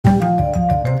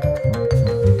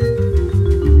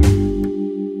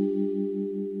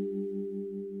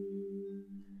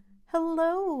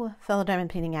fellow diamond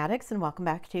painting addicts, and welcome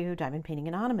back to Diamond Painting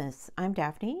Anonymous. I'm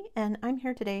Daphne, and I'm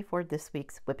here today for this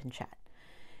week's WIP and Chat.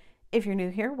 If you're new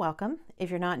here, welcome. If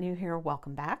you're not new here,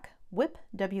 welcome back. WIP,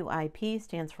 W-I-P,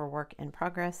 stands for Work in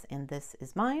Progress, and this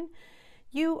is mine.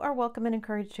 You are welcome and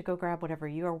encouraged to go grab whatever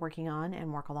you are working on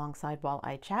and work alongside while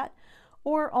I chat,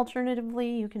 or alternatively,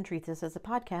 you can treat this as a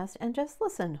podcast and just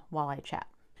listen while I chat.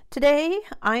 Today,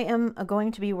 I am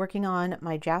going to be working on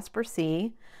my Jasper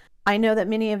C. I know that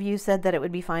many of you said that it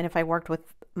would be fine if I worked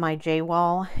with my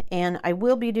J-wall, and I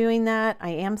will be doing that. I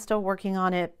am still working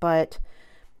on it, but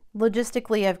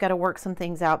logistically I've got to work some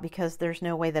things out because there's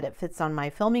no way that it fits on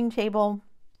my filming table,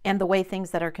 and the way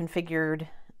things that are configured,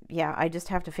 yeah, I just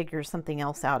have to figure something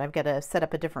else out. I've got to set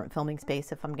up a different filming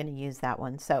space if I'm going to use that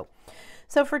one. So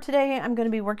for today, I'm going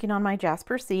to be working on my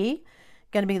Jasper C.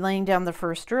 Going to be laying down the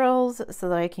first drills so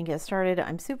that I can get started.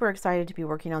 I'm super excited to be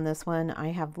working on this one.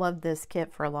 I have loved this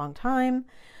kit for a long time.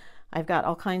 I've got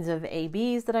all kinds of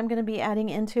ABs that I'm going to be adding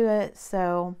into it.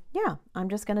 So yeah, I'm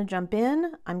just going to jump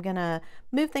in. I'm going to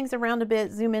move things around a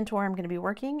bit, zoom into where I'm going to be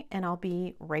working, and I'll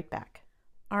be right back.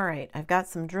 All right, I've got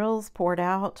some drills poured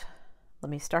out. Let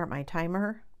me start my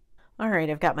timer. All right,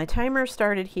 I've got my timer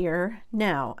started here.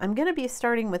 Now, I'm going to be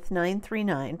starting with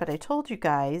 939, but I told you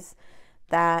guys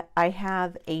that I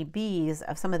have ABs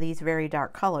of some of these very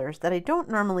dark colors that I don't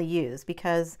normally use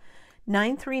because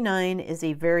 939 is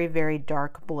a very, very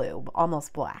dark blue,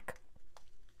 almost black.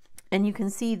 And you can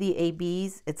see the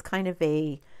ABs, it's kind of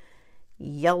a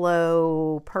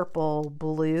yellow, purple,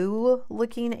 blue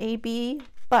looking AB,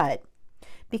 but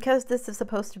because this is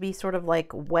supposed to be sort of like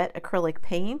wet acrylic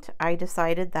paint, I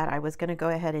decided that I was going to go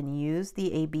ahead and use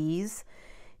the ABs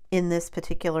in this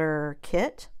particular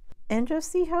kit and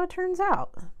just see how it turns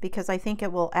out, because I think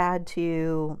it will add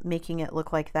to making it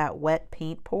look like that wet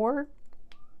paint pour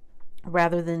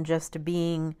rather than just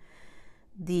being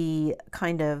the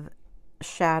kind of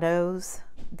shadows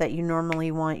that you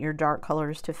normally want your dark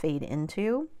colors to fade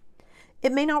into.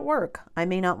 It may not work. I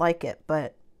may not like it,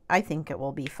 but I think it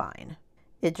will be fine.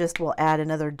 It just will add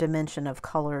another dimension of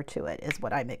color to it is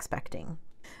what I'm expecting.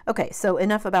 Okay, so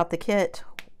enough about the kit.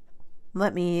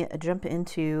 Let me jump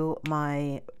into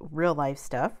my real life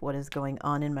stuff, what is going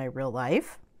on in my real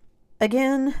life.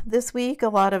 Again, this week, a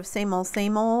lot of same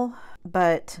old,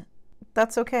 but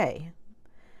that's okay,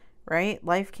 right?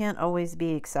 Life can't always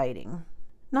be exciting.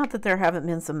 Not that there haven't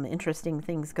been some interesting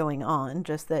things going on,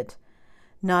 just that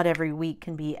not every week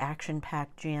can be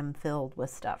action-packed, jam-filled with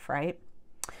stuff, right?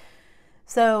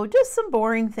 So just some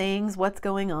boring things. What's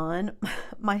going on?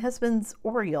 My husband's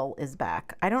Oriole is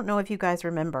back. I don't know if you guys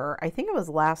remember. I think it was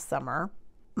last summer.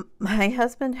 My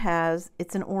husband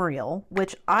it's an Oriole,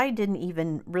 which I didn't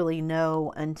even really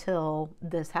know until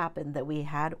this happened that we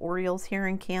had Orioles here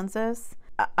in Kansas.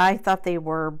 I thought they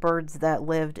were birds that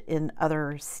lived in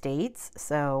other states.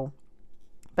 But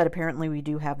apparently we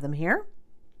do have them here.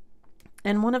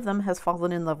 And one of them has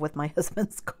fallen in love with my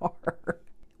husband's car.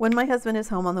 When my husband is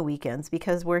home on the weekends,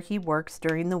 because where he works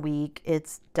during the week,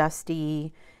 it's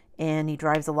dusty and he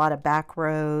drives a lot of back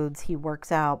roads. He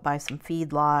works out by some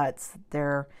feedlots.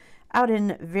 They're out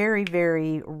in very,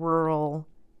 very rural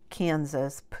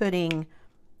Kansas putting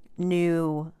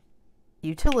new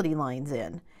utility lines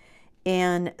in.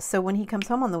 And so when he comes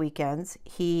home on the weekends,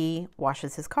 he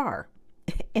washes his car.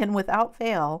 And without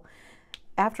fail,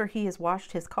 after he has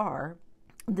washed his car,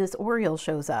 this Oriole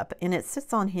shows up and it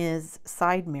sits on his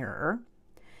side mirror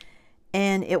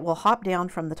and it will hop down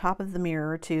from the top of the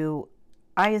mirror to,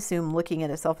 I assume, looking at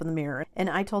itself in the mirror. And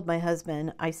I told my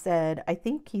husband, I said, I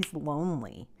think he's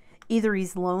lonely. Either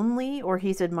he's lonely or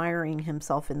he's admiring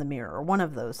himself in the mirror, one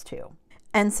of those two.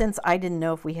 And since I didn't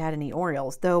know if we had any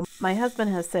Orioles, though my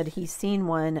husband has said he's seen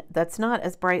one that's not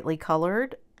as brightly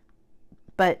colored,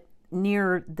 but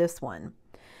near this one.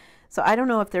 So I don't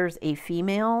know if there's a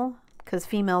female, because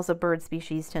females of bird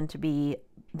species tend to be,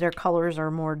 their colors are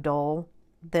more dull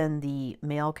than the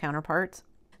male counterparts.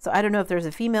 So I don't know if there's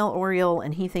a female Oriole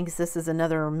and he thinks this is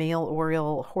another male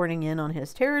Oriole horning in on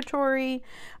his territory.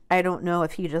 I don't know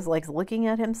if he just likes looking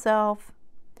at himself,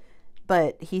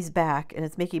 but he's back and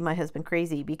it's making my husband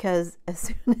crazy because as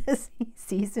soon as he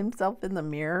sees himself in the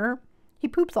mirror, he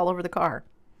poops all over the car.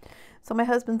 So my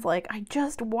husband's like, I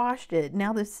just washed it.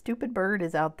 Now this stupid bird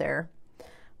is out there.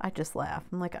 I just laugh.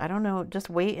 I'm like, I don't know. Just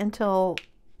wait until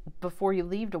before you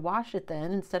leave to wash it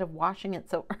then, instead of washing it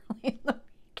so early in the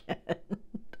weekend.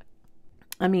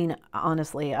 I mean,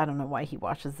 honestly, I don't know why he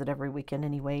washes it every weekend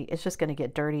anyway. It's just going to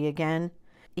get dirty again.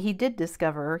 He did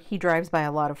discover, he drives by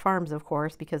a lot of farms, of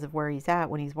course, because of where he's at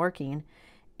when he's working.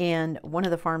 And one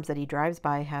of the farms that he drives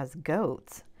by has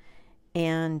goats.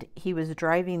 And he was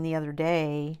driving the other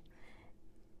day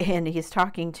And he's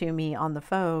talking to me on the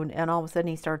phone, and all of a sudden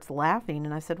he starts laughing.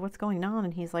 And I said, what's going on?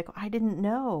 And he's like, I didn't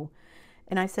know.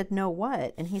 And I said, no,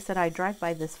 what? And he said, I drive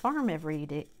by this farm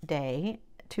every day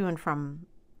to and from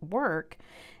work,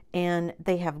 and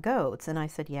they have goats. And I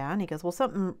said, yeah. And he goes, well,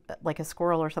 something like a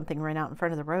squirrel or something ran out in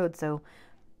front of the road. So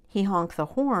he honked the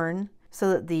horn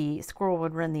so that the squirrel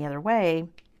would run the other way.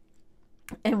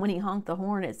 And when he honked the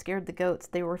horn, it scared the goats.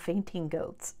 They were fainting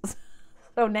goats.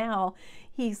 So now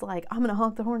he's like, I'm going to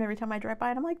honk the horn every time I drive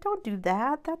by. And I'm like, don't do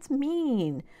that. That's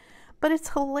mean. But it's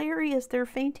hilarious. They're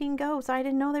fainting goats. I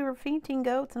didn't know they were fainting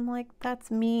goats. I'm like,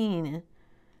 that's mean.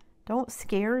 Don't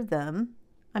scare them.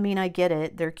 I mean, I get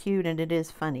it. They're cute and it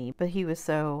is funny. But he was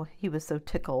so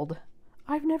tickled.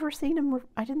 I've never seen him.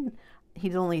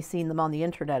 He's only seen them on the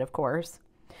internet, of course.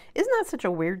 Isn't that such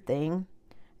a weird thing?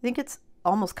 I think it's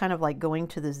almost kind of like going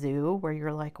to the zoo, where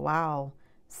you're like, wow,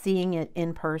 seeing it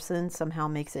in person somehow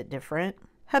makes it different.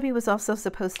 Hubby was also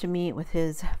supposed to meet with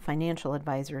his financial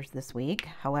advisors this week.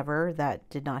 However, that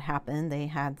did not happen. They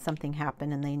had something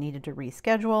happen and they needed to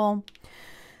reschedule.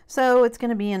 So it's going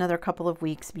to be another couple of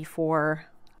weeks before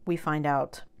we find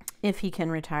out if he can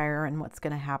retire and what's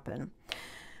going to happen.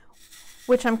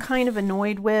 Which I'm kind of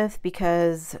annoyed with,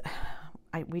 because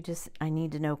I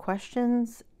need to know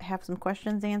questions, have some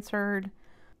questions answered.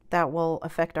 That will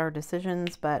affect our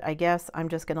decisions, but I guess I'm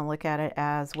just going to look at it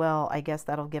as, well, I guess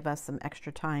that'll give us some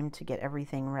extra time to get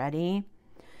everything ready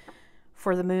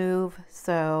for the move.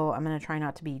 So I'm going to try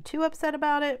not to be too upset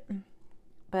about it.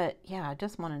 But yeah, I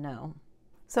just want to know.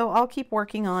 So I'll keep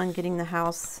working on getting the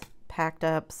house packed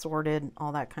up, sorted,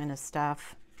 all that kind of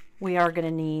stuff. We are going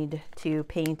to need to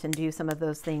paint and do some of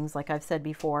those things like I've said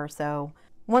before. So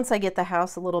once I get the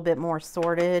house a little bit more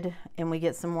sorted and we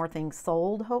get some more things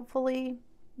sold, hopefully,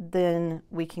 then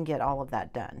we can get all of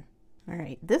that done. All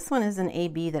right, this one is an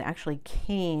AB that actually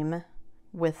came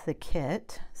with the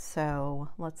kit. So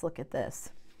let's look at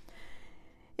this.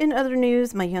 In other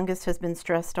news, my youngest has been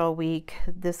stressed all week.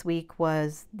 This week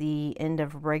was the end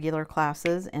of regular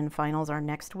classes and finals are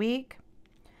next week.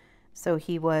 So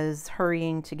he was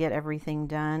hurrying to get everything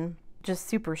done, just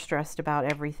super stressed about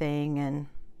everything. And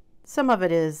some of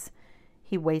it is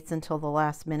he waits until the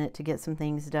last minute to get some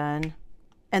things done.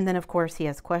 And then, of course, he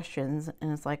has questions, and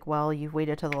it's like, well, you've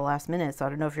waited till the last minute, so I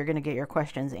don't know if you're going to get your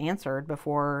questions answered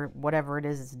before whatever it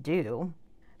is due.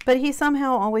 But he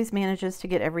somehow always manages to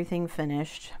get everything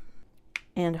finished.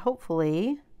 And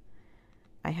hopefully,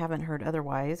 I haven't heard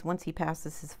otherwise, once he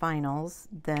passes his finals,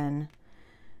 then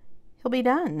he'll be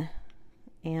done.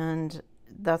 And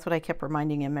that's what I kept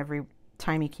reminding him every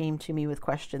time he came to me with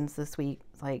questions this week.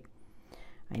 It's like,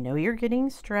 I know you're getting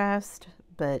stressed,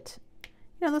 but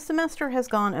you know, the semester has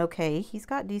gone okay. He's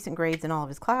got decent grades in all of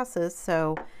his classes,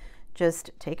 so just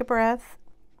take a breath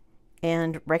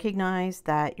and recognize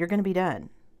that you're going to be done.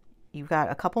 You've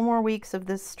got a couple more weeks of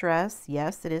this stress.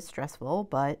 Yes, it is stressful,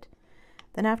 but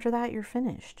then after that, you're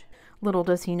finished. Little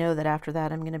does he know that after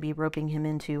that, I'm going to be roping him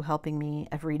into helping me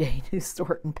every day to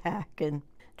sort and pack, and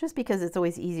just because it's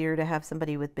always easier to have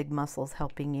somebody with big muscles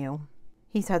helping you.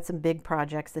 He's had some big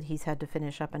projects that he's had to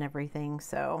finish up and everything,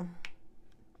 so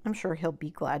I'm sure he'll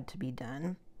be glad to be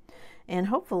done. And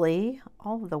hopefully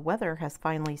all of the weather has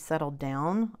finally settled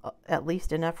down, at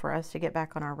least enough for us to get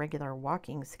back on our regular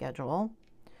walking schedule.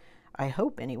 I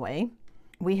hope anyway.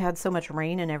 We had so much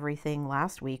rain and everything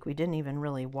last week, we didn't even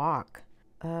really walk.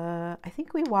 I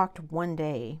think we walked one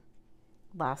day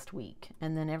last week,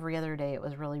 and then every other day it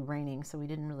was really raining, so we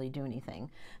didn't really do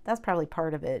anything. That's probably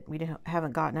part of it. We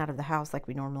haven't gotten out of the house like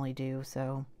we normally do,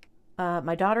 so.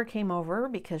 My daughter came over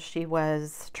because she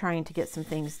was trying to get some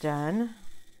things done,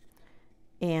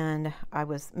 and I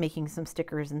was making some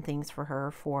stickers and things for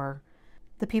her for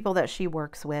the people that she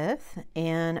works with.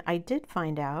 And I did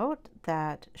find out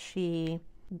that she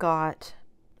got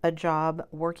a job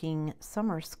working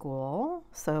summer school,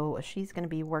 so she's going to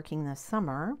be working this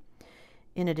summer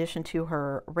in addition to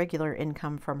her regular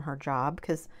income from her job,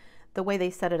 because the way they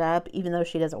set it up, even though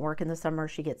she doesn't work in the summer,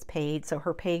 she gets paid. So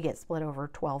her pay gets split over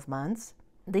 12 months.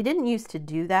 They didn't used to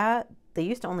do that. They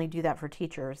used to only do that for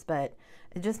teachers, but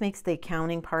it just makes the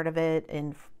accounting part of it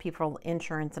and people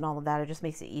insurance and all of that, it just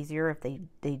makes it easier if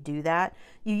they do that.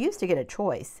 You used to get a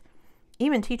choice.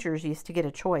 Even teachers used to get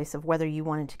a choice of whether you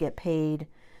wanted to get paid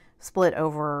split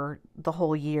over the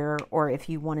whole year or if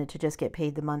you wanted to just get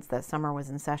paid the months that summer was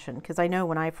in session. Because I know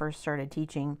when I first started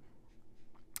teaching,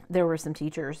 there were some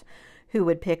teachers who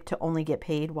would pick to only get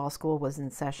paid while school was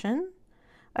in session.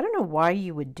 I don't know why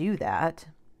you would do that,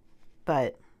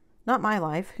 but not my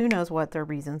life. Who knows what their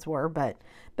reasons were, but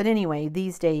anyway,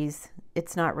 these days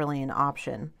it's not really an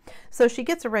option. So she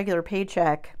gets a regular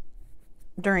paycheck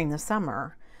during the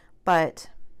summer, but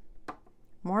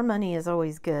More money is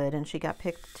always good, and she got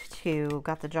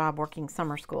got the job working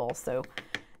summer school, so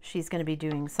she's going to be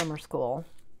doing summer school,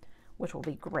 which will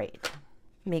be great.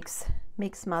 Makes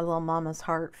my little mama's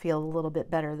heart feel a little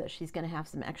bit better that she's going to have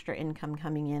some extra income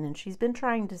coming in, and she's been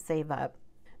trying to save up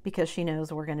because she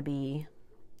knows we're going to be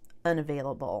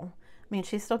unavailable. I mean,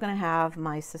 she's still going to have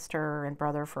my sister and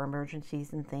brother for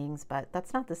emergencies and things, but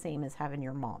that's not the same as having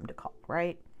your mom to call,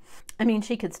 right? I mean,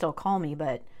 she could still call me,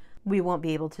 but we won't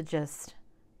be able to just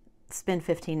spend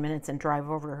 15 minutes and drive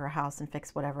over to her house and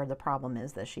fix whatever the problem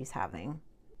is that she's having.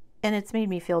 And it's made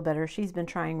me feel better. She's been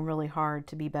trying really hard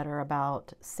to be better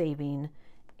about saving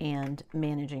and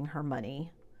managing her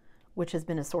money, which has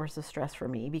been a source of stress for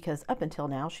me because up until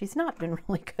now, she's not been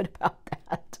really good about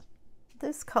that.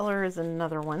 This color is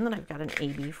another one that I've got an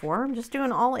AB for. I'm just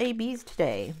doing all ABs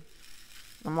today.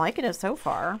 I'm liking it so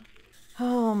far.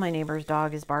 Oh, my neighbor's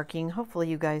dog is barking. Hopefully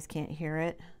you guys can't hear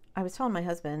it. I was telling my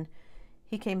husband,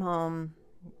 he came home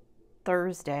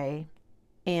Thursday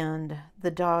and the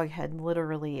dog had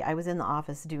literally, I was in the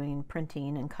office doing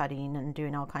printing and cutting and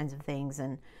doing all kinds of things,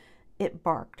 and it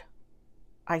barked,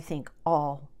 I think,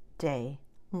 all day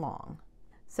long.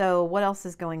 So what else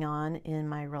is going on in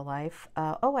my real life?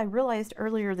 I realized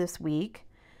earlier this week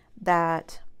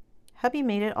that hubby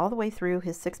made it all the way through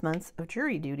his 6 months of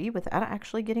jury duty without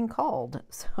actually getting called.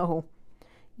 So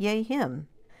yay him.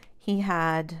 He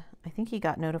had, I think he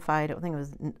got notified, I think it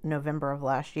was November of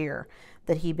last year,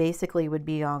 that he basically would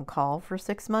be on call for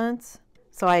 6 months.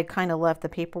 So I kind of left the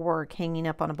paperwork hanging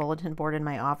up on a bulletin board in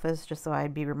my office just so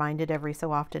I'd be reminded every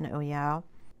so often, oh yeah.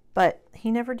 But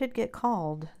he never did get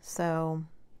called, so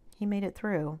he made it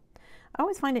through. I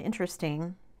always find it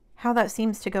interesting how that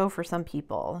seems to go for some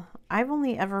people. I've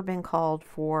only ever been called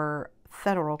for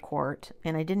federal court,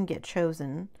 and I didn't get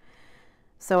chosen.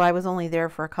 So I was only there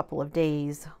for a couple of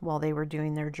days while they were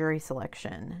doing their jury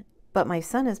selection. But my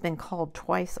son has been called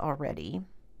twice already.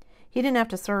 He didn't have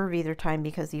to serve either time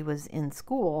because he was in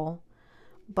school,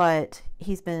 but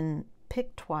he's been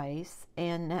picked twice,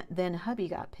 and then hubby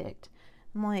got picked.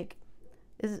 I'm like,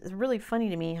 it's really funny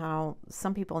to me how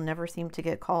some people never seem to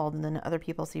get called and then other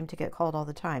people seem to get called all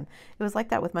the time. It was like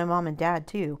that with my mom and dad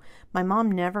too. My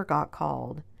mom never got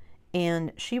called,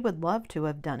 and she would love to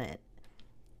have done it.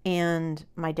 And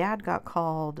my dad got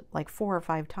called like 4 or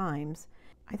 5 times.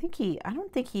 I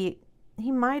don't think he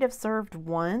might have served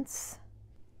once,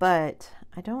 but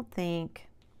I don't think.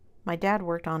 My dad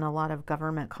worked on a lot of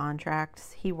government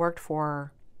contracts. He worked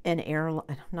for an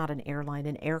aircraft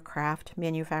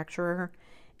manufacturer,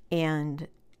 and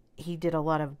he did a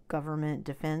lot of government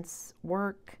defense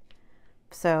work.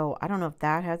 So I don't know if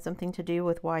that had something to do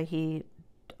with why he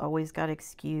always got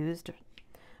excused.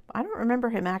 I don't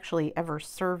remember him actually ever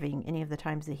serving any of the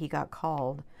times that he got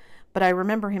called, but I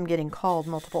remember him getting called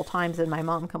multiple times and my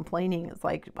mom complaining. It's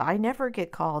like, I never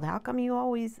get called. How come you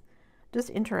always? Just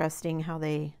interesting how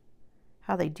they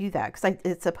do that, because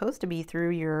it's supposed to be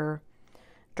through your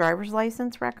driver's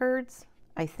license records,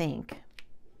 I think,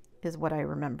 is what I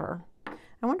remember.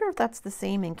 I wonder if that's the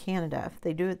same in Canada. If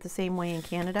they do it the same way in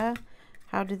Canada,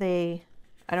 how do they?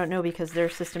 I don't know, because their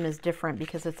system is different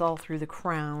because it's all through the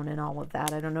Crown and all of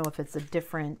that. I don't know if it's a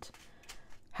different,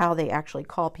 how they actually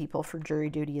call people for jury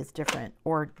duty is different,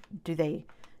 or do they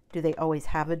always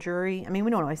have a jury? I mean,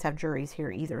 we don't always have juries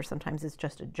here either. Sometimes it's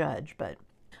just a judge, but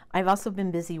I've also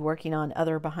been busy working on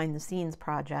other behind the scenes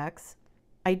projects.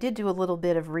 I did do a little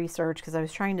bit of research because I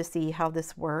was trying to see how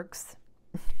this works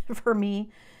for me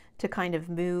to kind of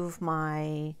move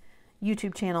my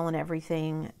YouTube channel and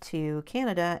everything to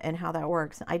Canada and how that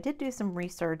works. I did do some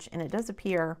research, and it does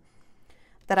appear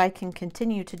that I can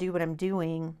continue to do what I'm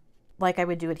doing like I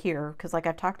would do it here, because like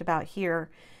I've talked about here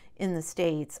in the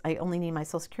States, I only need my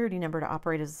Social Security number to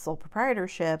operate as a sole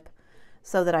proprietorship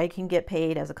so that I can get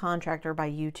paid as a contractor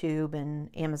by YouTube and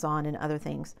Amazon and other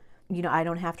things. You know, I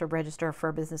don't have to register for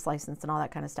a business license and all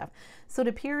that kind of stuff. So it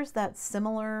appears that's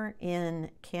similar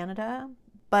in Canada,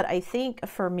 but I think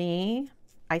for me,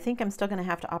 I think I'm still going to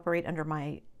have to operate under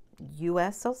my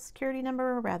U.S. Social Security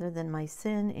number rather than my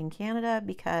SIN in Canada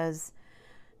because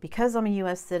I'm a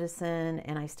U.S. citizen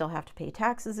and I still have to pay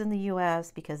taxes in the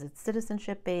U.S. because it's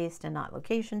citizenship based and not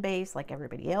location based like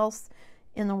everybody else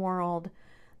in the world.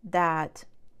 That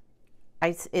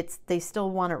they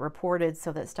still want it reported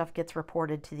so that stuff gets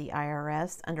reported to the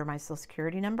IRS under my Social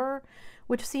Security number,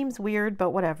 which seems weird, but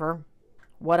whatever.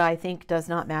 What I think does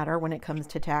not matter when it comes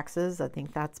to taxes. I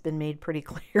think that's been made pretty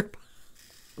clear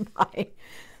by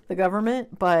the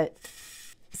government. But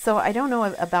so I don't know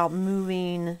about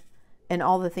moving and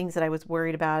all the things that I was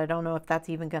worried about. I don't know if that's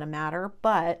even going to matter.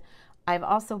 But I've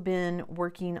also been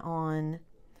working on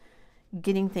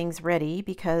getting things ready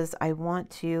because I want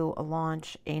to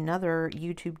launch another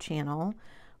YouTube channel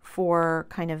for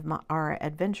kind of our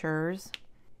adventures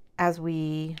as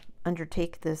we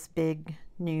undertake this big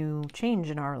new change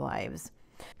in our lives.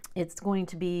 It's going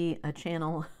to be a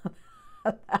channel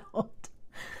about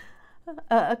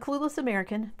a clueless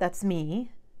American, that's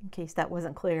me, in case that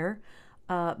wasn't clear,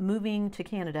 moving to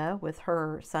Canada with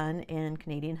her son and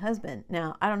Canadian husband.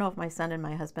 Now, I don't know if my son and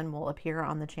my husband will appear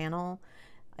on the channel.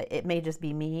 It may just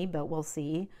be me, but we'll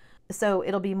see. So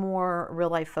it'll be more real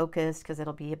life focused because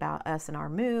it'll be about us and our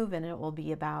move, and it will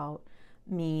be about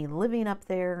me living up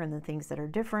there and the things that are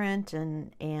different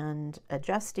and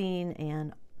adjusting,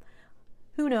 and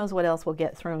who knows what else will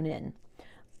get thrown in.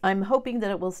 I'm hoping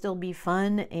that it will still be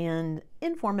fun and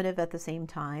informative at the same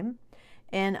time.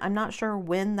 And I'm not sure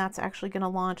when that's actually going to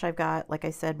launch. I've got, like I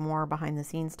said, more behind the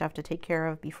scenes stuff to take care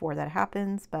of before that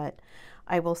happens, but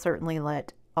I will certainly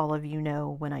let all of you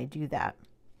know when I do that.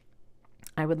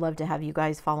 I would love to have you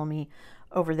guys follow me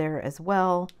over there as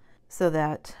well so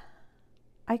that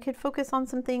I could focus on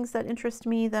some things that interest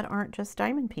me that aren't just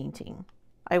diamond painting.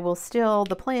 I will still,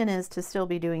 the plan is to still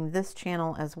be doing this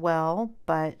channel as well,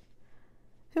 but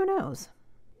who knows?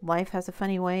 Life has a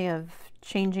funny way of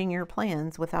changing your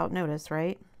plans without notice,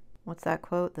 right? What's that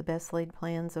quote? The best laid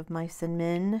plans of mice and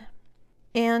men.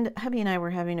 And hubby and I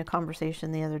were having a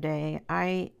conversation the other day.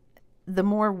 The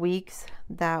more weeks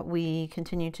that we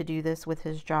continue to do this with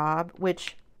his job,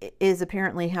 which is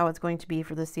apparently how it's going to be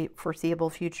for the foreseeable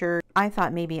future, I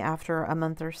thought maybe after a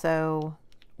month or so,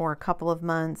 or a couple of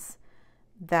months,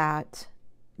 that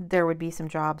there would be some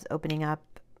jobs opening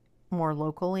up more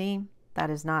locally. That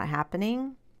is not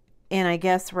happening. And I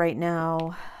guess right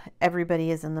now everybody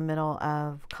is in the middle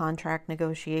of contract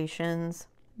negotiations,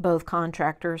 both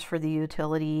contractors for the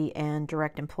utility and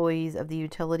direct employees of the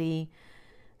utility.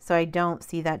 So I don't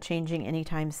see that changing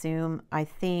anytime soon. I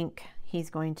think he's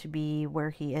going to be where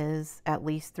he is at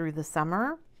least through the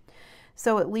summer.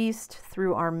 So at least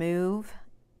through our move.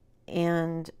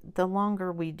 And the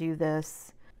longer we do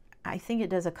this, I think it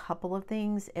does a couple of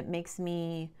things. It makes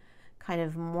me kind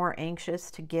of more anxious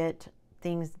to get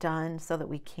things done so that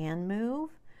we can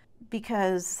move,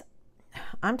 because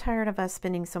I'm tired of us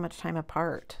spending so much time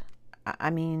apart. I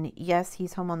mean, yes,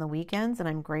 he's home on the weekends and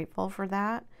I'm grateful for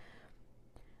that,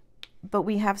 but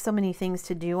we have so many things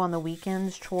to do on the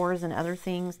weekends, chores and other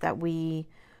things that we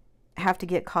have to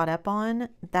get caught up on,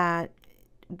 that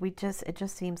it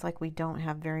just seems like we don't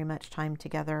have very much time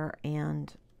together,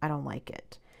 and I don't like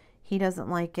it. He doesn't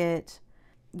like it.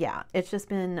 Yeah, it's just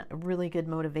been a really good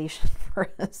motivation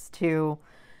for us to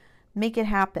make it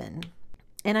happen.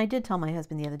 And I did tell my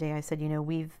husband the other day, I said, you know,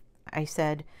 we've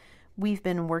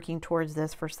been working towards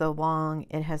this for so long.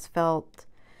 It has felt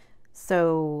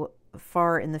so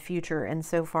far in the future and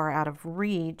so far out of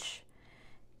reach,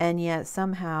 and yet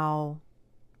somehow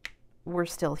we're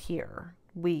still here.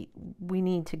 We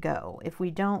need to go. If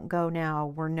we don't go now,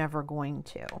 we're never going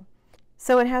to.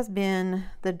 So it has been,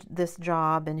 this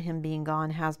job and him being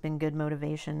gone has been good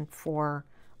motivation for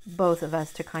both of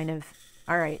us to kind of,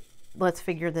 all right, let's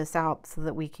figure this out so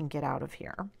that we can get out of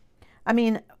here. I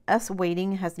mean, us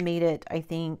waiting has made it, I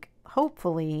think,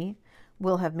 hopefully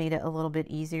will have made it a little bit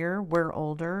easier. We're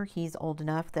older. He's old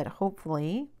enough that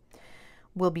hopefully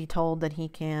we'll be told that he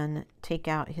can take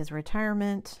out his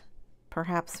retirement,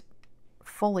 perhaps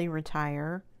fully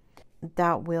retire.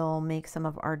 That will make some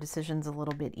of our decisions a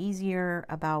little bit easier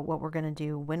about what we're going to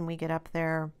do when we get up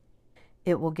there.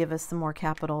 It will give us some more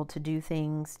capital to do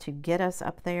things to get us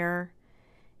up there,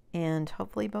 and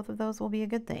hopefully both of those will be a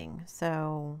good thing.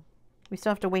 So we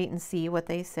still have to wait and see what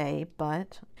they say,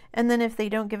 and then if they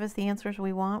don't give us the answers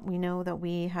we want, we know that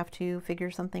we have to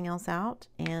figure something else out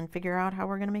and figure out how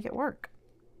we're going to make it work.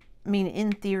 I mean,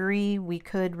 in theory, we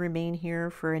could remain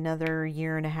here for another 1.5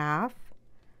 years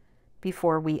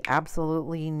before we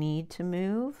absolutely need to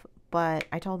move. But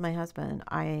I told my husband,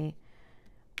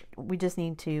 we just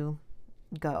need to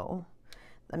go.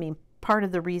 I mean, part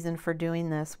of the reason for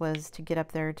doing this was to get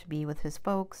up there to be with his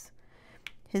folks.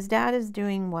 His dad is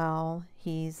doing well.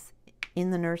 He's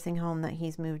in the nursing home that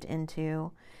he's moved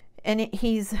into, and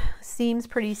seems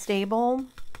pretty stable.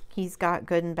 He's got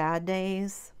good and bad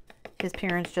days. His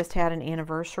parents just had an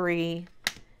anniversary,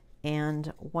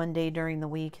 and one day during the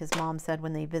week, his mom said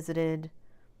when they visited,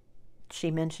 she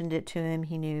mentioned it to him.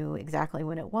 He knew exactly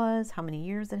when it was, how many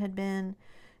years it had been.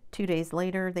 2 days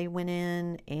later, they went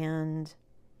in, and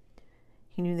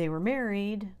he knew they were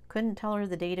married. Couldn't tell her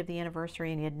the date of the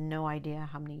anniversary, and he had no idea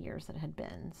how many years it had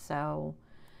been. So,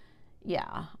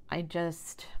 yeah,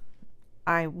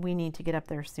 we need to get up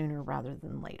there sooner rather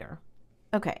than later.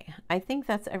 Okay, I think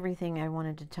that's everything I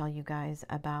wanted to tell you guys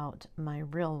about my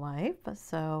real life.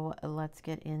 So let's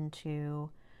get into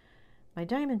my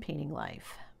diamond painting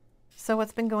life. So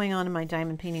what's been going on in my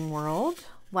diamond painting world?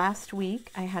 Last week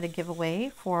I had a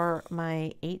giveaway for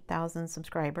my 8,000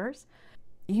 subscribers.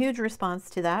 Huge response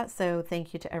to that, so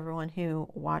thank you to everyone who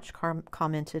watched,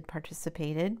 commented,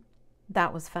 participated.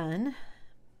 That was fun.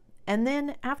 And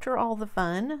then after all the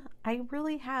fun, I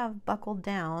really have buckled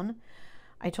down.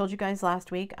 I told you guys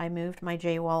last week I moved my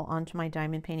J-wall onto my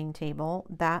diamond painting table.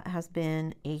 That has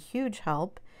been a huge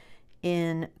help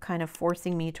in kind of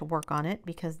forcing me to work on it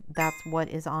because that's what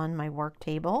is on my work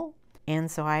table. And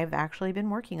so I've actually been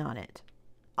working on it.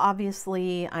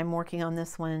 Obviously, I'm working on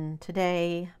this one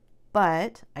today,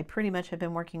 but I pretty much have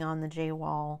been working on the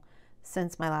J-wall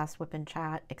since my last WIP and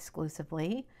Chat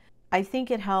exclusively. I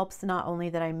think it helps not only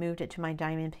that I moved it to my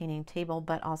diamond painting table,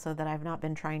 but also that I've not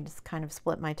been trying to kind of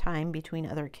split my time between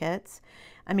other kits.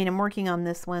 I mean, I'm working on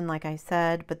this one, like I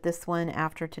said, but this one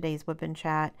after today's WIP and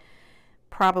Chat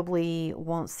probably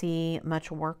won't see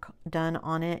much work done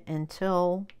on it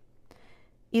until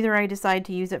either I decide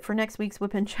to use it for next week's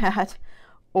WIP and Chat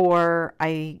or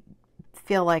I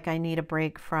feel like I need a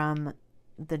break from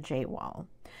the J-wall.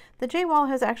 The J-wall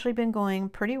has actually been going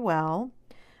pretty well.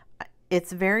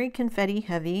 It's very confetti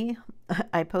heavy.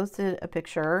 I posted a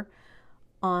picture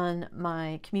on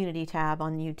my community tab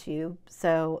on YouTube.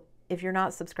 So if you're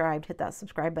not subscribed, hit that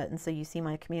subscribe button so you see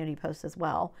my community post as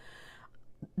well.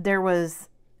 There was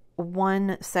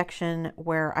one section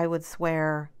where I would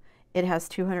swear it has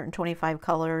 225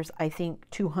 colors. I think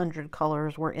 200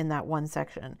 colors were in that one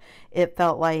section. It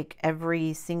felt like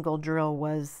every single drill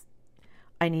was,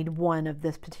 I need one of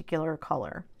this particular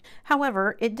color.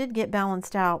 However, it did get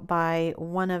balanced out by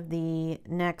one of the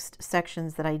next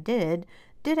sections that I did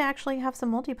actually have some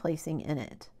multi-placing in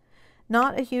it.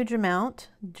 Not a huge amount,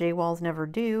 J-walls never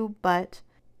do, but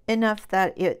enough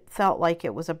that it felt like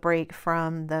it was a break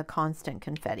from the constant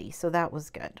confetti, so that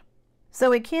was good.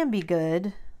 So it can be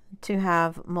good to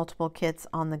have multiple kits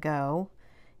on the go,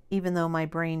 even though my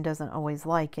brain doesn't always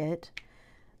like it,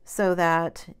 so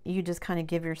that you just kind of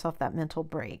give yourself that mental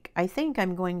break. I think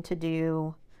I'm going to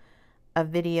do a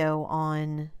video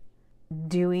on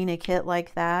doing a kit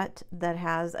like that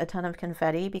has a ton of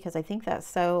confetti because I think that's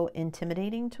so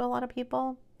intimidating to a lot of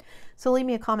people. So leave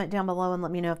me a comment down below and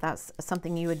let me know if that's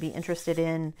something you would be interested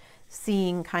in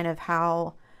seeing, kind of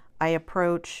how I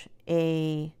approach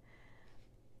a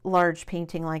large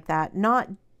painting like that. Not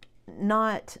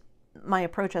my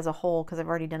approach as a whole, because I've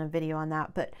already done a video on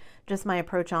that, but just my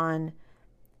approach on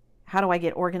how do I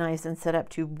get organized and set up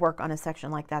to work on a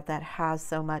section like that that has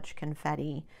so much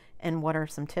confetti, and what are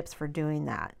some tips for doing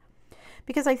that.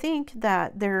 Because I think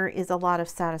that there is a lot of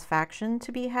satisfaction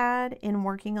to be had in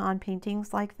working on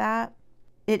paintings like that.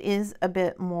 It is a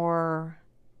bit more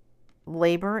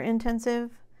labor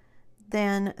intensive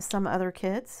than some other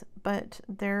kits, but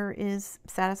there is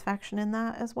satisfaction in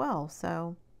that as well.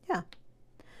 So yeah.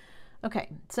 Okay,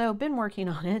 so been working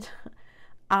on it.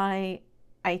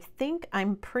 I think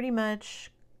I'm pretty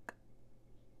much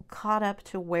caught up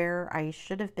to where I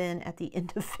should have been at the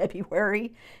end of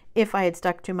February if I had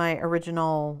stuck to my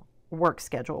original work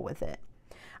schedule with it.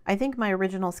 I think my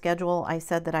original schedule, I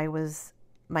said that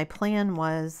my plan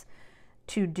was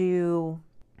to do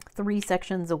 3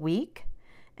 sections a week,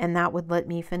 and that would let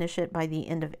me finish it by the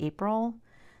end of April.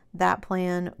 That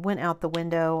plan went out the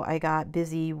window. I got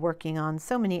busy working on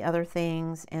so many other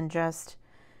things and just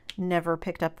never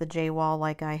picked up the J-wall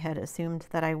like I had assumed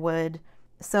that I would.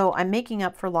 So I'm making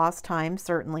up for lost time,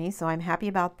 certainly, so I'm happy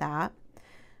about that.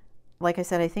 Like I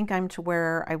said, I think I'm to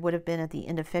where I would have been at the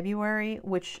end of February,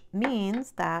 which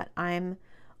means that I'm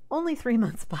only 3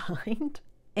 months behind.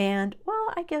 And,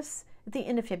 well, I guess at the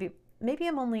end of February, maybe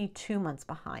I'm only 2 months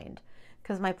behind,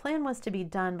 because my plan was to be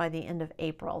done by the end of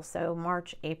April, so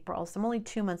March, April. So I'm only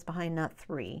 2 months behind, not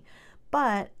 3.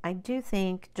 But I do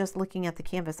think, just looking at the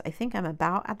canvas, I think I'm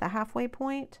about at the halfway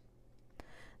point.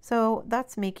 So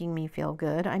that's making me feel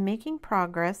good. I'm making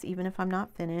progress, even if I'm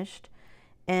not finished.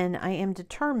 And I am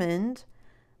determined,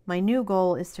 my new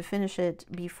goal is to finish it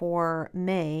before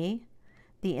May,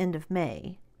 the end of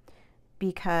May,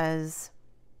 because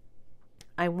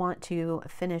I want to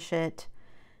finish it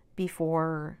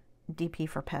before DP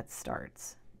for Pets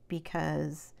starts,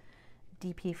 because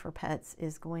DP for Pets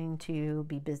is going to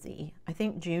be busy. I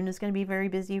think June is going to be very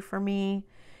busy for me.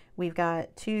 We've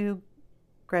got 2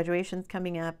 graduations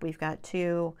coming up. We've got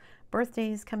 2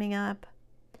 birthdays coming up.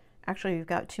 Actually, we've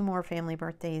got 2 more family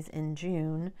birthdays in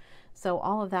June. So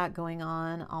all of that going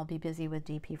on, I'll be busy with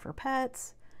DP for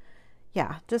Pets.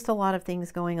 yeah, just a lot of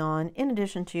things going on in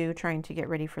addition to trying to get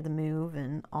ready for the move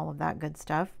and all of that good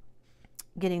stuff.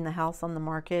 Getting the house on the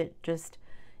market, just,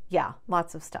 yeah,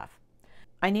 lots of stuff.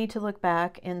 I need to look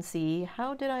back and see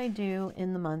how did I do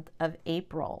in the month of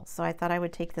April. So I thought I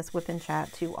would take this whip and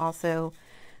chat to also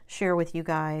share with you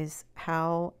guys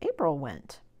how April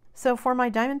went. So for my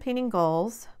diamond painting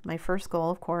goals, my first goal,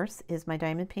 of course, is my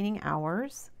diamond painting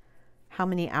hours. How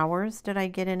many hours did I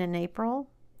get in April?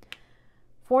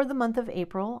 For the month of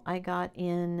April, I got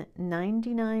in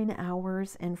 99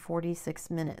 hours and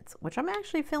 46 minutes, which I'm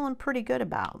actually feeling pretty good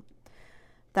about.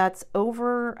 That's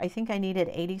over, I think I needed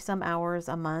 80 some hours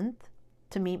a month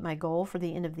to meet my goal for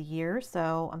the end of the year,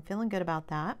 so I'm feeling good about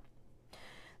that.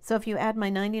 So if you add my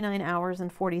 99 hours and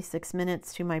 46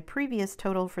 minutes to my previous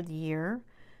total for the year,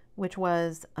 which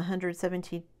was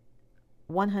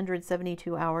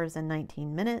 172 hours and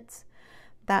 19 minutes,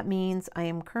 that means I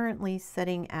am currently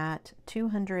sitting at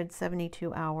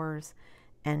 272 hours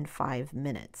and 5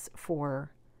 minutes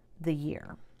for the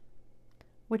year,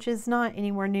 which is not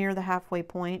anywhere near the halfway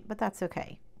point, but that's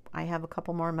okay. I have a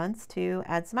couple more months to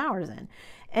add some hours in.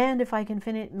 And if I can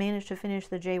manage to finish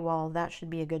the J-wall, that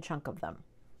should be a good chunk of them.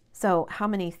 So how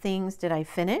many things did I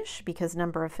finish? Because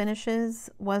number of finishes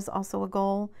was also a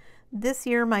goal. This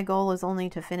year, my goal is only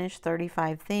to finish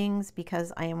 35 things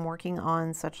because I am working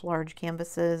on such large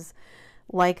canvases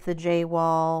like the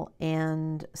J-wall,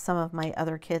 and some of my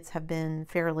other kits have been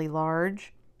fairly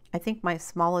large. I think my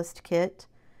smallest kit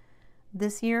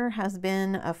this year has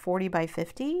been a 40 by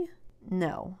 50.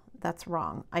 No, that's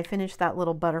wrong. I finished that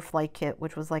little butterfly kit,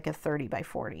 which was like a 30 by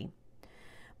 40.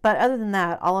 But other than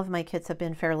that, all of my kits have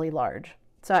been fairly large.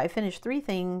 So I finished 3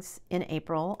 things in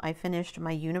April. I finished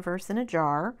my Universe in a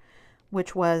Jar,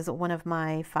 which was one of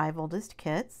my 5 oldest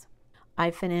kits.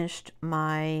 I finished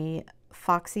my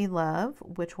Foxy Love,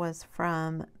 which was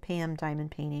from Pam Diamond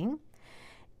Painting.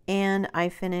 And I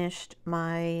finished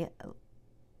my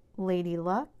Lady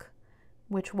Luck,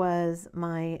 which was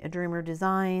my Dreamer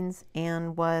Designs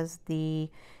and was the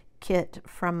kit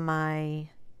from my,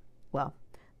 well,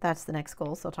 that's the next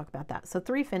goal, so I'll talk about that. So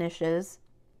 3 finishes.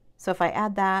 So if I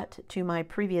add that to my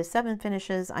previous 7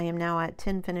 finishes, I am now at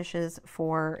 10 finishes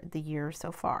for the year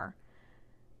so far,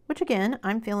 which again,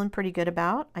 I'm feeling pretty good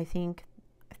about. I think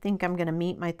I'm going to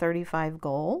meet my 35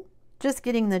 goal. Just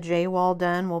getting the J-wall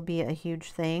done will be a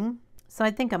huge thing. So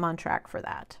I think I'm on track for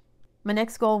that. My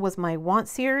next goal was my Want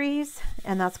series,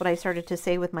 and that's what I started to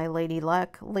say with my Lady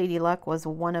Luck. Lady Luck was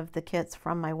one of the kits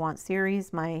from my Want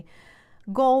series. My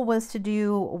goal was to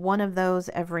do one of those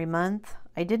every month.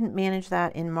 I didn't manage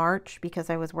that in March because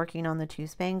I was working on the 2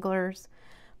 Spanglers,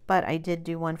 but I did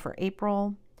do one for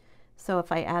April. So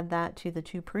if I add that to the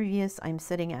 2 previous, I'm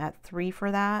sitting at 3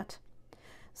 for that.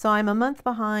 So I'm a month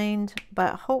behind,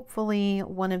 but hopefully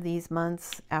one of these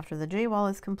months after the J-wall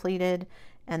is completed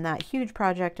and that huge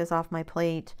project is off my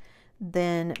plate,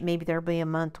 then maybe there'll be a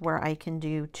month where I can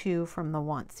do 2 from the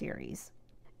Want series.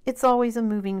 It's always a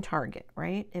moving target,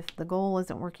 right? If the goal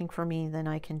isn't working for me, then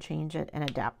I can change it and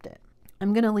adapt it.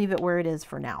 I'm going to leave it where it is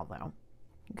for now, though.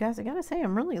 You guys, I gotta say,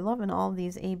 I'm really loving all of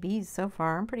these ABs so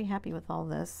far. I'm pretty happy with all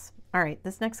this. All right,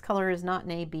 this next color is not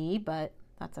an AB, but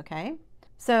that's okay.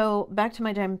 So back to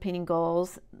my diamond painting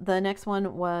goals. The next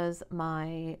one was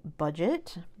my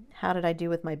budget. How did I do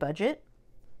with my budget?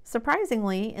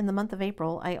 Surprisingly, in the month of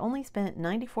April, I only spent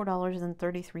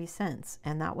 $94.33,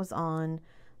 and that was on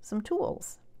some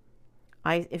tools.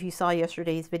 If you saw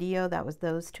yesterday's video, that was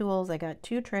those tools. I got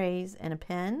 2 trays and a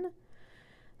pen.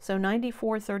 So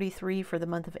 $94.33 for the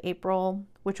month of April,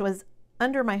 which was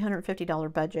under my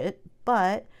 $150 budget,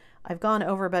 but I've gone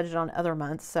over budget on other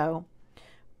months. So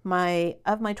of my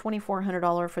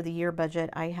 $2,400 for the year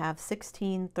budget, I have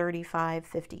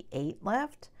 $1,635.58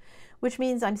 left, which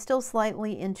means I'm still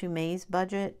slightly into May's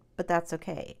budget, but that's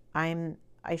okay. I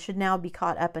should now be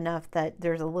caught up enough that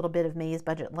there's a little bit of May's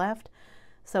budget left.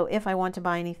 So if I want to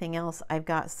buy anything else, I've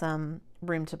got some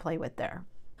room to play with there.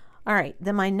 All right,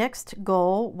 then my next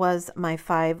goal was my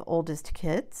 5 oldest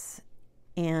kits,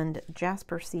 and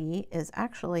Jasper C is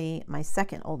actually my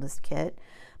 2nd oldest kit.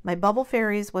 My Bubble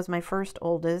Fairies was my 1st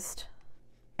oldest,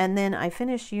 and then I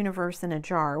finished Universe in a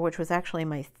Jar, which was actually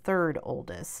my 3rd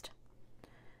oldest.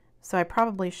 So I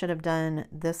probably should have done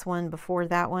this one before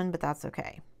that one, but that's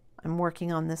okay. I'm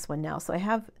working on this one now. So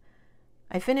I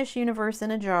finished Universe in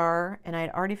a Jar, and I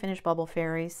had already finished Bubble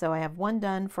Fairies, so I have 1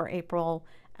 done for April.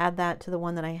 Add that to the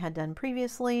one that I had done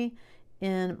previously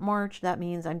in March. That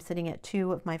means I'm sitting at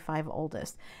 2 of my 5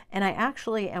 oldest. And I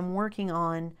actually am working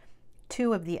on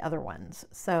 2 of the other ones.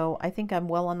 So I think I'm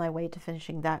well on my way to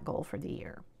finishing that goal for the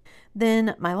year.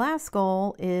 Then my last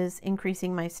goal is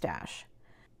increasing my stash.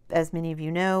 As many of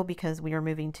you know, because we are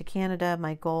moving to Canada,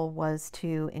 my goal was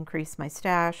to increase my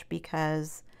stash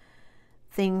because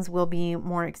things will be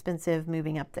more expensive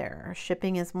moving up there.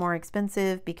 Shipping is more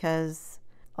expensive because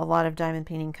a lot of diamond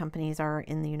painting companies are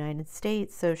in the United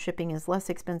States, so shipping is less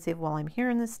expensive while I'm here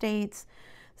in the States,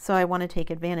 so I want to take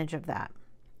advantage of that.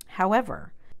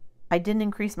 However, I didn't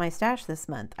increase my stash this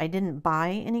month. I didn't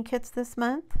buy any kits this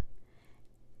month,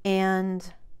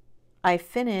 and I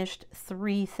finished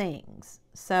 3 things.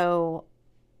 So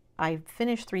I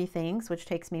finished 3 things, which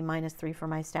takes me -3 for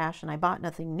my stash, and I bought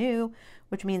nothing new,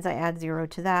 which means I add 0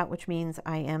 to that, which means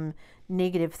I am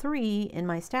 -3 in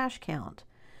my stash count,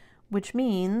 which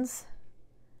means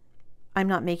I'm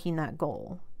not making that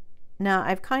goal. Now,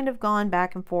 I've kind of gone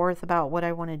back and forth about what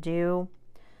I want to do.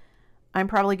 I'm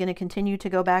probably going to continue to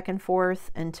go back and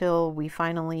forth until we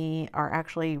finally are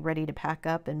actually ready to pack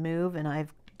up and move, and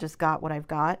I've just got what I've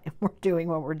got, and we're doing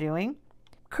what we're doing.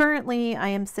 Currently, I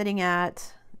am sitting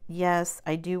at, yes,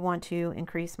 I do want to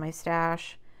increase my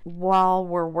stash while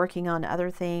we're working on other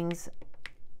things,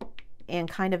 and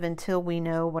kind of until we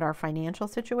know what our financial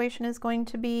situation is going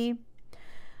to be.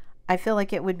 I feel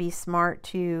like it would be smart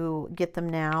to get them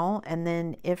now, and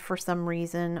then if for some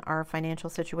reason our financial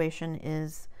situation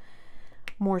is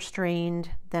more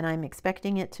strained than I'm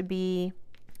expecting it to be,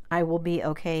 I will be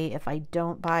okay if I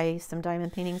don't buy some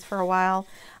diamond paintings for a while.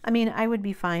 I mean, I would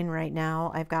be fine right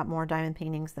now. I've got more diamond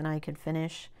paintings than I could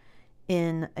finish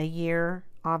in a year,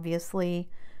 obviously,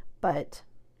 but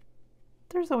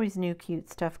there's always new cute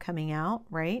stuff coming out,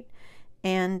 right?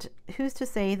 And who's to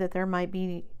say that there might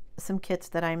be some kits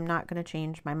that I'm not going to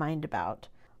change my mind about.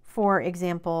 For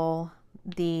example,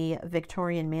 the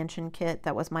Victorian Mansion kit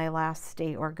that was my last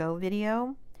Stay or Go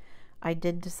video, I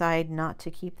did decide not to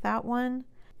keep that one.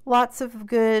 Lots of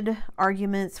good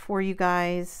arguments for you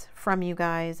guys, from you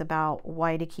guys, about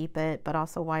why to keep it, but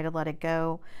also why to let it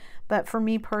go. But for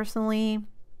me personally,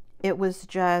 it was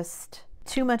just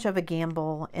too much of a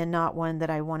gamble and not one that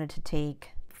I wanted to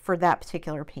take for that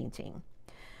particular painting.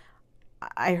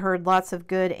 I heard lots of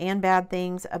good and bad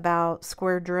things about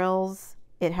square drills.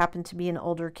 It happened to be an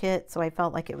older kit, so I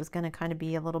felt like it was going to kind of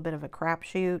be a little bit of a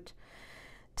crapshoot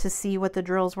to see what the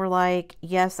drills were like.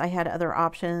 Yes, I had other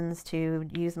options to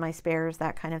use my spares,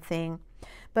 that kind of thing.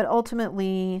 But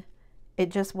ultimately, it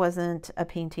just wasn't a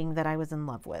painting that I was in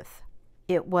love with.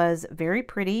 It was very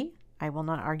pretty. I will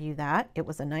not argue that. It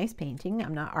was a nice painting.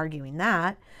 I'm not arguing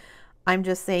that. I'm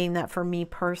just saying that for me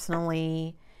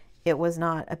personally, it was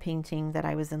not a painting that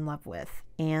I was in love with.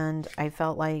 And I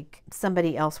felt like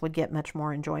somebody else would get much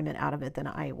more enjoyment out of it than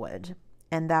I would.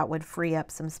 And that would free up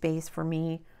some space for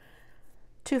me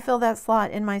to fill that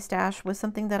slot in my stash with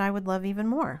something that I would love even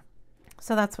more.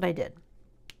 So that's what I did.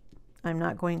 I'm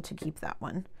not going to keep that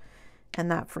one, and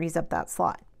that frees up that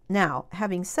slot. Now,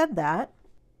 having said that,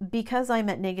 because I'm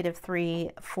at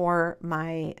 -3 for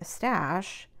my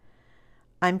stash,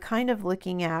 I'm kind of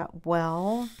looking at,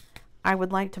 well, I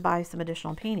would like to buy some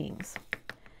additional paintings.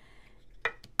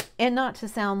 And not to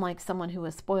sound like someone who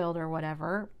is spoiled or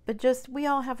whatever, but just we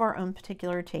all have our own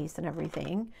particular taste and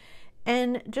everything.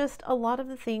 And just a lot of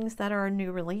the things that are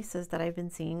new releases that I've been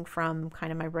seeing from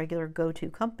kind of my regular go-to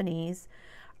companies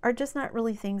are just not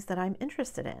really things that I'm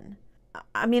interested in.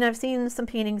 I mean, I've seen some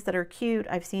paintings that are cute.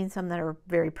 I've seen some that are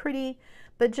very pretty,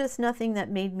 but just nothing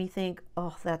that made me think,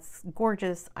 oh, that's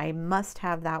gorgeous. I must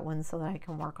have that one so that I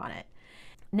can work on it.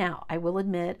 Now, I will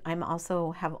admit, I'm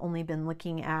also have only been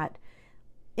looking at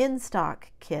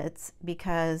in-stock kits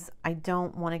because I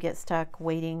don't want to get stuck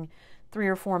waiting 3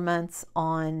 or 4 months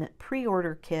on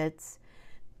pre-order kits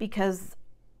because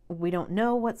we don't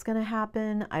know what's going to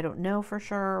happen. I don't know for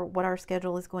sure what our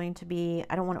schedule is going to be.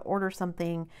 I don't want to order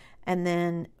something and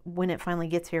then when it finally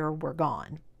gets here, we're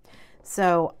gone.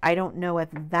 So I don't know if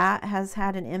that has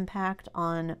had an impact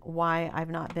on why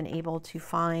I've not been able to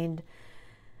find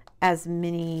as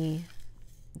many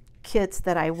kits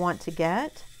that I want to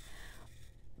get.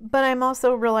 But I'm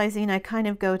also realizing I kind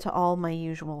of go to all my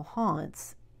usual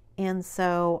haunts. And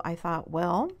so I thought,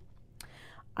 well,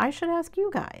 I should ask you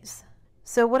guys.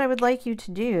 So what I would like you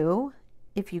to do,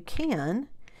 if you can,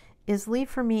 is leave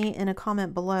for me in a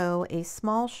comment below a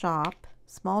small shop,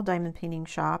 small diamond painting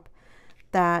shop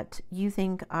that you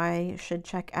think I should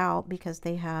check out because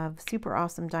they have super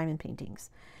awesome diamond paintings.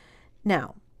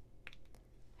 Now,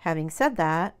 having said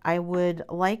that, I would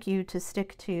like you to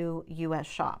stick to US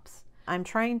shops. I'm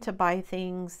trying to buy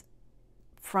things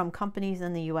from companies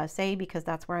in the USA because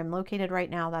that's where I'm located right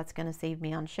now. That's going to save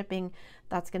me on shipping.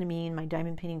 That's going to mean my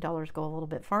diamond painting dollars go a little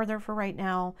bit farther for right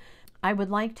now. I would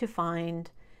like to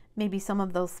find maybe some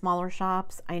of those smaller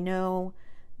shops. I know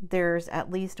There's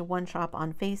at least one shop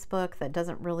on Facebook that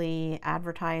doesn't really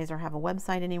advertise or have a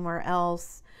website anywhere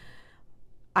else.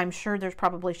 I'm sure there's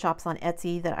probably shops on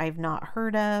Etsy that I've not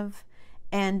heard of.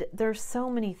 And there's so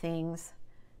many things.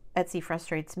 Etsy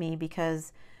frustrates me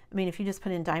because, I mean, if you just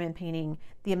put in diamond painting,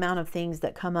 the amount of things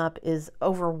that come up is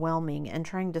overwhelming, and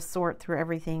trying to sort through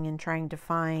everything and trying to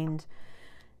find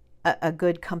a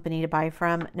good company to buy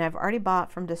from. Now, I've already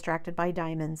bought from Distracted by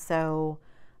Diamonds, so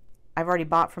I've already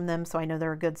bought from them, so I know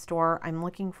they're a good store. I'm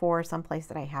looking for some place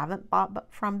that I haven't bought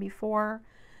from before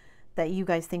that you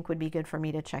guys think would be good for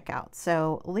me to check out.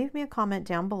 So leave me a comment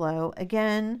down below.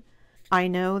 Again, I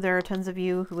know there are tons of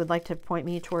you who would like to point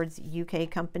me towards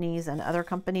UK companies and other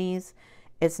companies.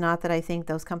 It's not that I think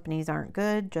those companies aren't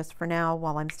good. Just for now,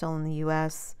 while I'm still in the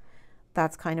US,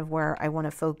 that's kind of where I want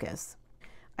to focus.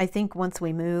 I think once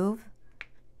we move,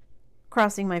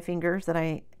 crossing my fingers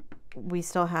that we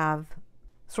still have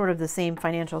sort of the same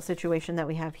financial situation that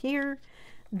we have here,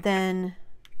 then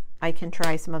I can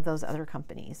try some of those other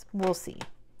companies. We'll see.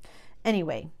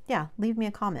 Anyway, yeah, leave me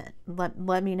a comment.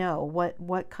 Let me know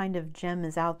what kind of gem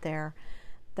is out there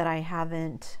that I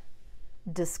haven't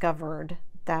discovered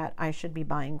that I should be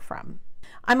buying from.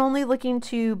 I'm only looking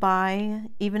to buy,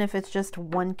 even if it's just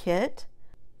one kit,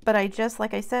 but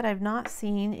like I said, I've not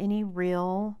seen any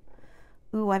real,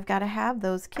 ooh, I've got to have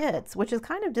those kits, which is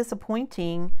kind of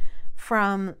disappointing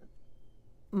from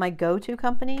my go-to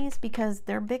companies, because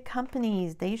they're big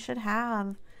companies. They should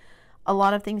have a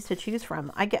lot of things to choose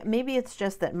from. Maybe it's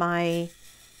just that my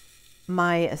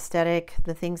aesthetic,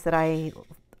 the things that I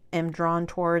am drawn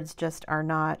towards, just are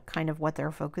not kind of what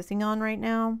they're focusing on right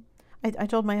now. I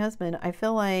told my husband, I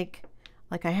feel like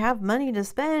I have money to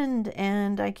spend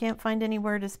and I can't find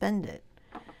anywhere to spend it,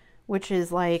 which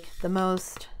is like the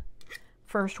most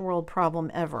first world problem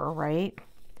ever, right?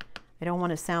 I don't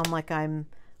want to sound like I'm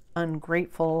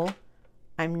ungrateful.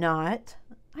 I'm not.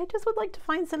 I just would like to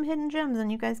find some hidden gems,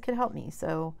 and you guys could help me.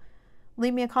 So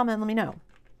leave me a comment, let me know.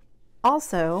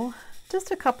 Also, just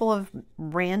a couple of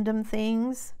random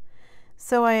things.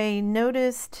 So I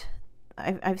noticed,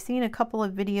 I've seen a couple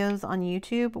of videos on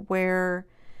YouTube where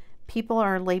people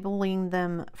are labeling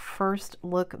them first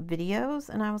look videos.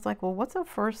 And I was like, well, what's a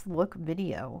first look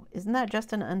video? Isn't that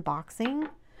just an unboxing?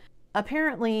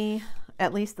 Apparently,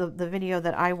 at least the video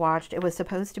that I watched, it was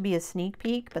supposed to be a sneak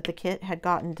peek, but the kit had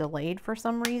gotten delayed for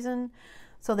some reason.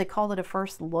 So they called it a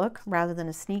first look rather than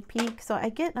a sneak peek. So I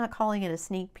get not calling it a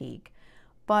sneak peek,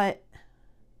 but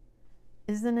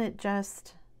isn't it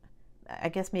just, I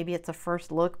guess maybe it's a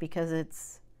first look because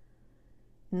it's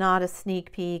not a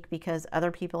sneak peek because other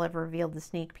people have revealed the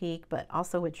sneak peek, but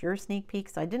also it's your sneak peek.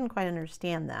 So I didn't quite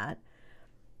understand that.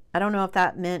 I don't know if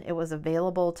that meant it was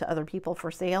available to other people for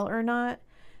sale or not.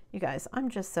 You guys, I'm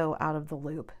just so out of the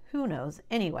loop. Who knows?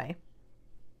 Anyway.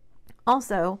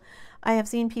 Also, I have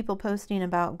seen people posting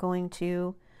about going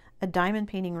to a diamond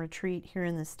painting retreat here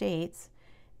in the States.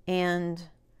 And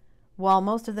while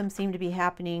most of them seem to be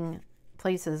happening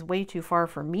places way too far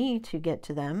for me to get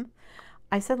to them,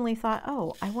 I suddenly thought,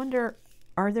 oh, I wonder,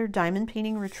 are there diamond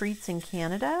painting retreats in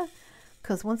Canada?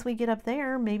 Because once we get up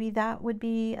there, maybe that would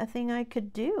be a thing I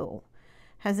could do.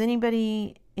 Has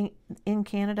anybody in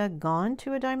Canada gone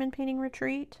to a diamond painting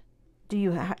retreat?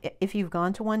 If you've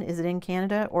gone to one, is it in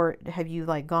Canada, or have you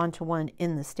like gone to one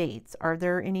in the States? Are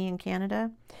there any in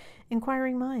Canada?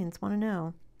 Inquiring minds want to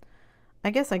know.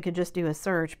 I guess I could just do a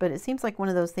search, but it seems like one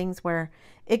of those things where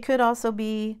it could also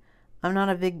be, I'm not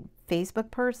a big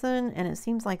Facebook person, and it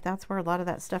seems like that's where a lot of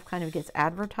that stuff kind of gets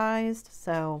advertised.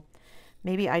 So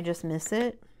maybe I just miss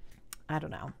it. I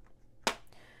don't know.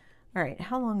 All right,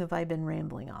 how long have I been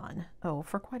rambling on? Oh,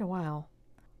 for quite a while.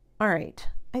 All right,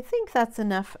 I think that's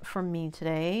enough from me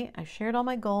today. I shared all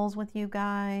my goals with you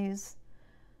guys.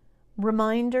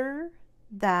 Reminder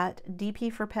that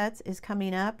DP for Pets is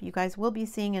coming up. You guys will be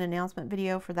seeing an announcement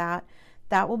video for that.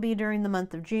 That will be during the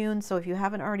month of June. So if you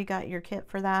haven't already got your kit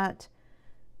for that,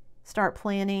 start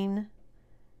planning.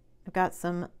 I've got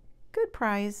some good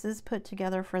prizes put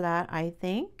together for that, I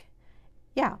think.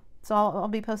 Yeah, so I'll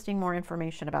be posting more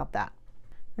information about that.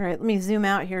 All right, let me zoom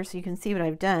out here so you can see what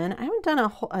I've done. I haven't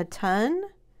done a ton.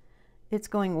 It's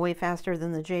going way faster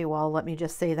than the J-wall, let me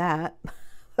just say that.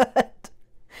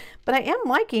 But I am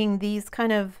liking these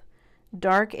kind of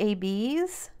dark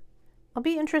ABs. I'll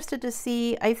be interested to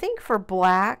see. I think for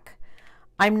black,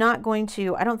 I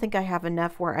don't think I have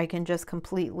enough where I can just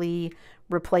completely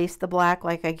replace the black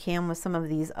like I can with some of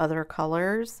these other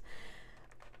colors.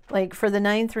 Like for the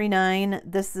 939,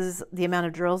 this is the amount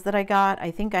of drills that I got.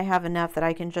 I think I have enough that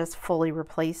I can just fully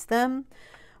replace them.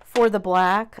 For the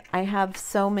black, I have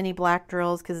so many black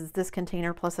drills because it's this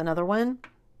container plus another one.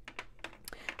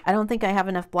 I don't think I have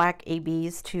enough black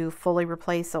ABs to fully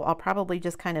replace, so I'll probably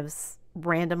just kind of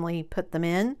randomly put them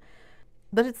in.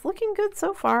 But it's looking good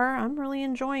so far. I'm really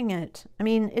enjoying it. I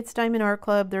mean, it's Diamond Art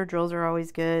Club. Their drills are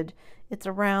always good. It's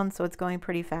around, so it's going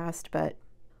pretty fast, but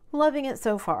loving it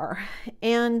so far.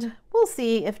 And we'll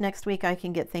see if next week I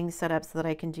can get things set up so that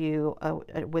I can do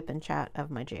a whip and chat of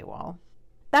my J-wall.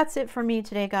 That's it for me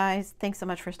today, guys. Thanks so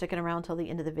much for sticking around till the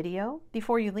end of the video.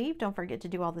 Before you leave, don't forget to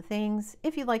do all the things.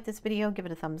 If you like this video, give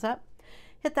it a thumbs up.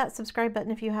 Hit that subscribe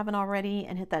button if you haven't already,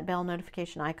 and hit that bell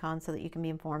notification icon so that you can be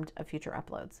informed of future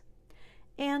uploads.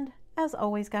 And as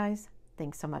always, guys,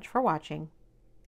 thanks so much for watching.